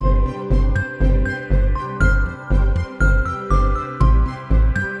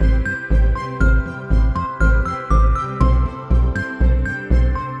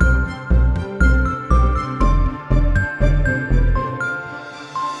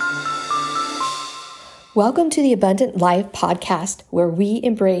Welcome to the Abundant Life podcast, where we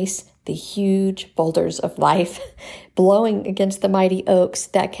embrace the huge boulders of life, blowing against the mighty oaks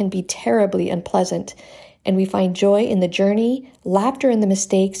that can be terribly unpleasant, and we find joy in the journey, laughter in the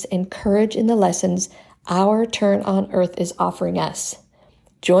mistakes, and courage in the lessons our turn on earth is offering us.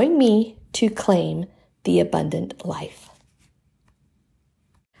 Join me to claim the abundant life.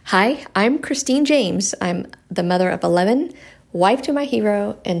 Hi, I'm Christine James. I'm the mother of 11, wife to my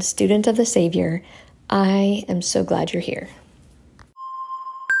hero, and student of the Savior. I am so glad you're here.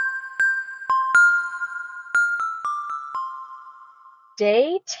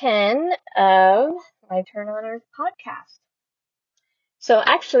 Day 10 of my Turn on Earth podcast. So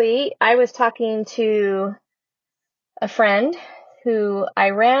actually, I was talking to a friend who I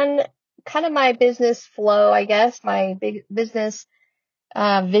ran kind of my business flow, I guess, my big business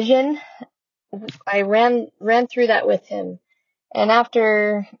vision. I ran through that with him. And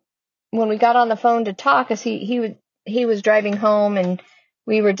when we got on the phone to talk, as he was driving home and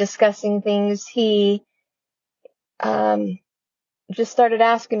we were discussing things, he just started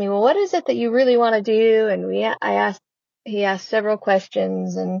asking me, well, what is it that you really want to do? And he asked several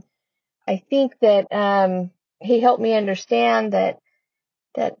questions, and I think that he helped me understand that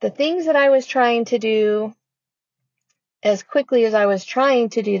the things that I was trying to do as quickly as I was trying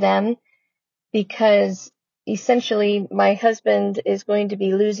to do them, because essentially my husband is going to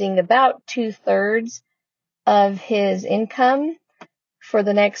be losing about 2/3 of his income for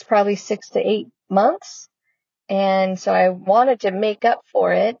the next probably 6 to 8 months. And so I wanted to make up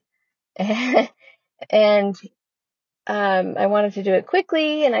for it. And I wanted to do it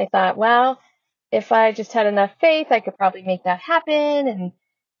quickly. And I thought, well, if I just had enough faith, I could probably make that happen.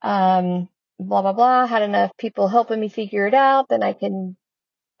 And blah, blah, blah. Had enough people helping me figure it out, then I can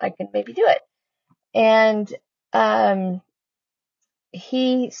maybe do it. And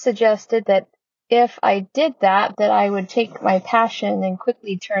he suggested that if I did that I would take my passion and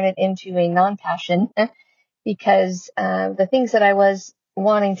quickly turn it into a non-passion, because the things that I was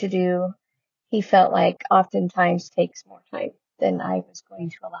wanting to do, he felt like oftentimes takes more time than I was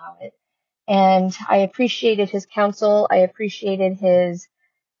going to allow it. And I appreciated his counsel. I appreciated his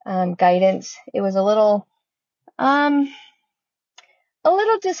guidance. It was a little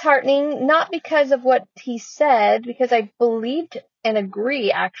disheartening, not because of what he said, because I believed and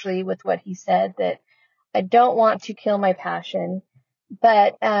agree actually with what he said, that I don't want to kill my passion,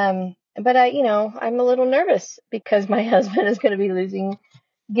 but I, I'm a little nervous because my husband is going to be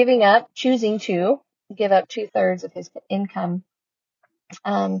choosing to give up 2/3 of his income.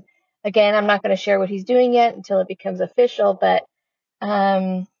 Again, I'm not going to share what he's doing yet until it becomes official, but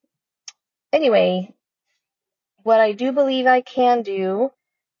anyway, what I do believe I can do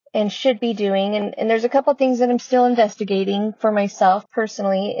and should be doing, and there's a couple things that I'm still investigating for myself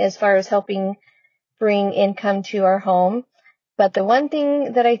personally as far as helping bring income to our home. But the one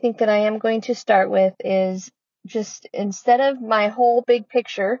thing that I think that I am going to start with is, just instead of my whole big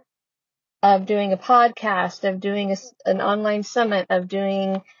picture of doing a podcast, of doing an online summit, of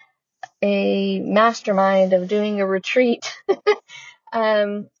doing a mastermind, of doing a retreat,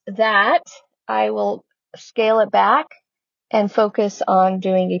 that I will scale it back and focus on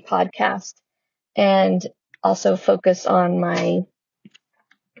doing a podcast, and also focus on my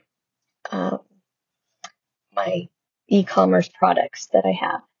e-commerce products that I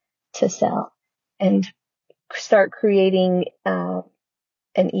have to sell, and start creating an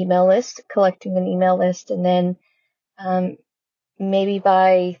email list, collecting an email list, and then maybe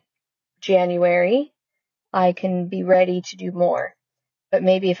by January I can be ready to do more. But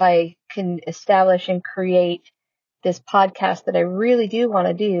maybe if I can establish and create this podcast that I really do want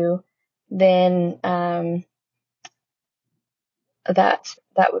to do, then that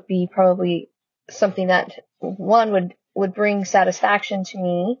would be probably something that one would bring satisfaction to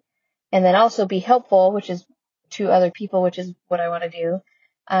me, and then also be helpful, which is to other people, which is what I want to do.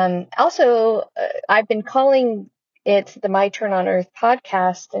 I've been calling it the My Turn on Earth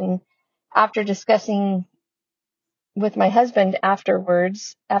podcast, and after discussing with my husband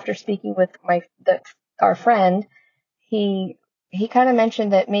afterwards, after speaking with our friend, he kind of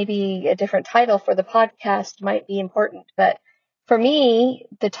mentioned that maybe a different title for the podcast might be important. But for me,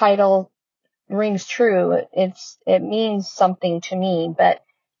 the title rings true. It means something to me, but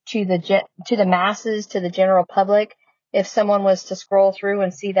to the masses, to the general public, if someone was to scroll through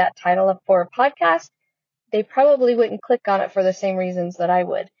and see that title for a podcast, they probably wouldn't click on it for the same reasons that I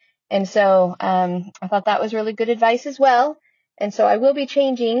would. And so I thought that was really good advice as well. And so I will be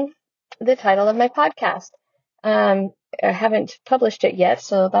changing the title of my podcast. I haven't published it yet,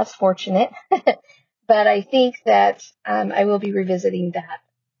 so that's fortunate. But I think that I will be revisiting that.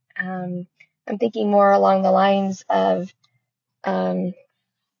 I'm thinking more along the lines of an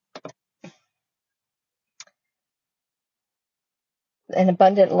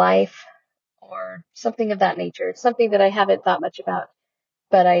abundant life or something of that nature. It's something that I haven't thought much about,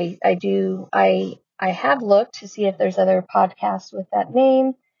 but I have looked to see if there's other podcasts with that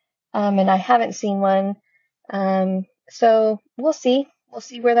name, and I haven't seen one. So we'll see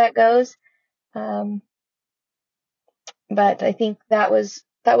where that goes. But I think that was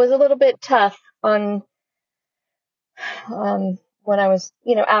a little bit tough on when I was,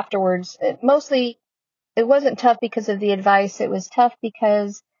 afterwards. It wasn't tough because of the advice. It was tough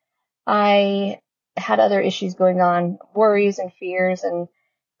because I had other issues going on, worries and fears, and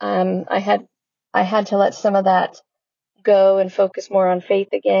I had to let some of that go and focus more on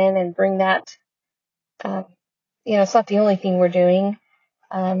faith again and bring that. It's not the only thing we're doing.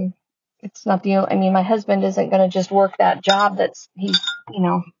 It's not my husband isn't going to just work that job that he's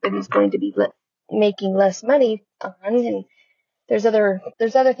going to be making less money on, and there's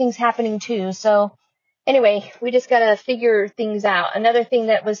other things happening too. So anyway, we just got to figure things out. Another thing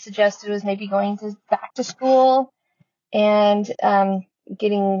that was suggested was maybe going back to school and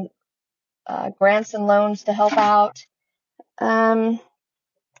getting grants and loans to help out. That's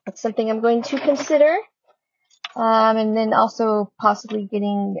something I'm going to consider. And then also possibly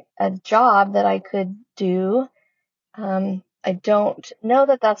getting a job that I could do. I don't know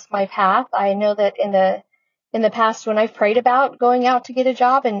that that's my path. I know that in the past when I've prayed about going out to get a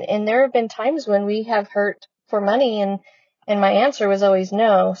job, and there have been times when we have hurt for money, and my answer was always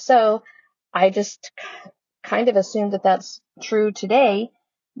no. So I just kind of assumed that that's true today,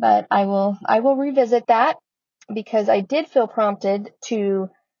 but I will revisit that because I did feel prompted to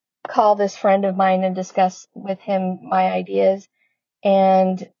call this friend of mine and discuss with him my ideas.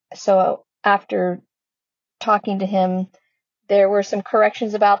 And so after talking to him, there were some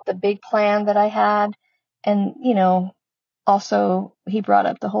corrections about the big plan that I had. And, also he brought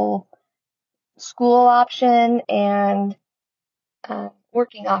up the whole school option and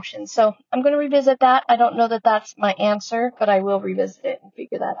working option. So I'm going to revisit that. I don't know that that's my answer, but I will revisit it and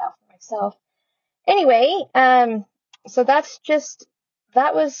figure that out for myself. Anyway, so that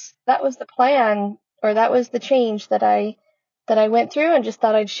was the plan, or that was the change that I went through, and just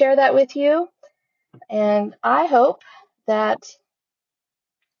thought I'd share that with you. And I hope that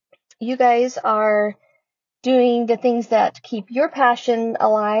you guys are doing the things that keep your passion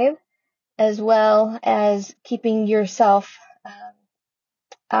alive, as well as keeping yourself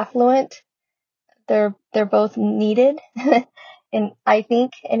affluent. They're both needed, and I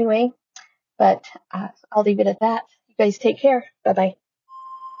think anyway. But I'll leave it at that. You guys take care. Bye-bye.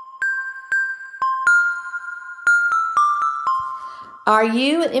 Are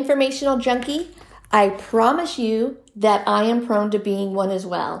you an informational junkie? I promise you that I am prone to being one as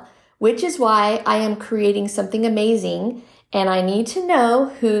well, which is why I am creating something amazing, and I need to know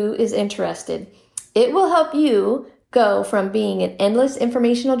who is interested. It will help you go from being an endless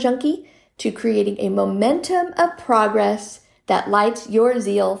informational junkie to creating a momentum of progress that lights your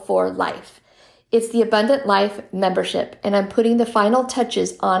zeal for life. It's the Abundant Life membership, and I'm putting the final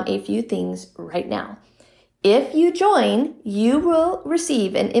touches on a few things right now. If you join, you will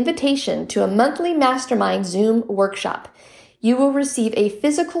receive an invitation to a monthly mastermind Zoom workshop. You will receive a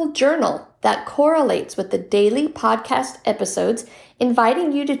physical journal that correlates with the daily podcast episodes,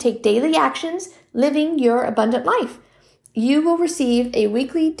 inviting you to take daily actions living your abundant life. You will receive a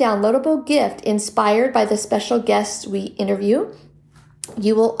weekly downloadable gift inspired by the special guests we interview.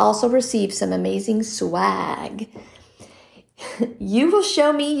 You will also receive some amazing swag. You will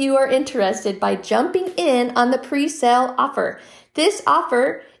show me you are interested by jumping in on the pre-sale offer. This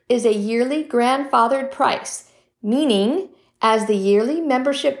offer is a yearly grandfathered price, meaning as the yearly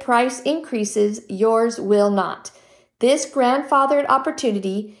membership price increases, yours will not. This grandfathered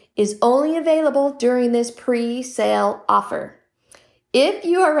opportunity is only available during this pre-sale offer. If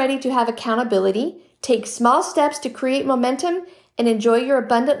you are ready to have accountability, take small steps to create momentum, and enjoy your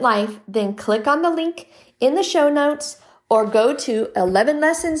abundant life, then click on the link in the show notes or go to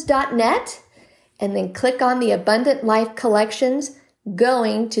 11lessons.net and then click on the Abundant Life Collections,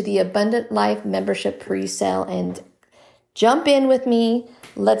 going to the Abundant Life membership pre-sale, and jump in with me.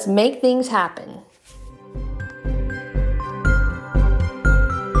 Let's make things happen.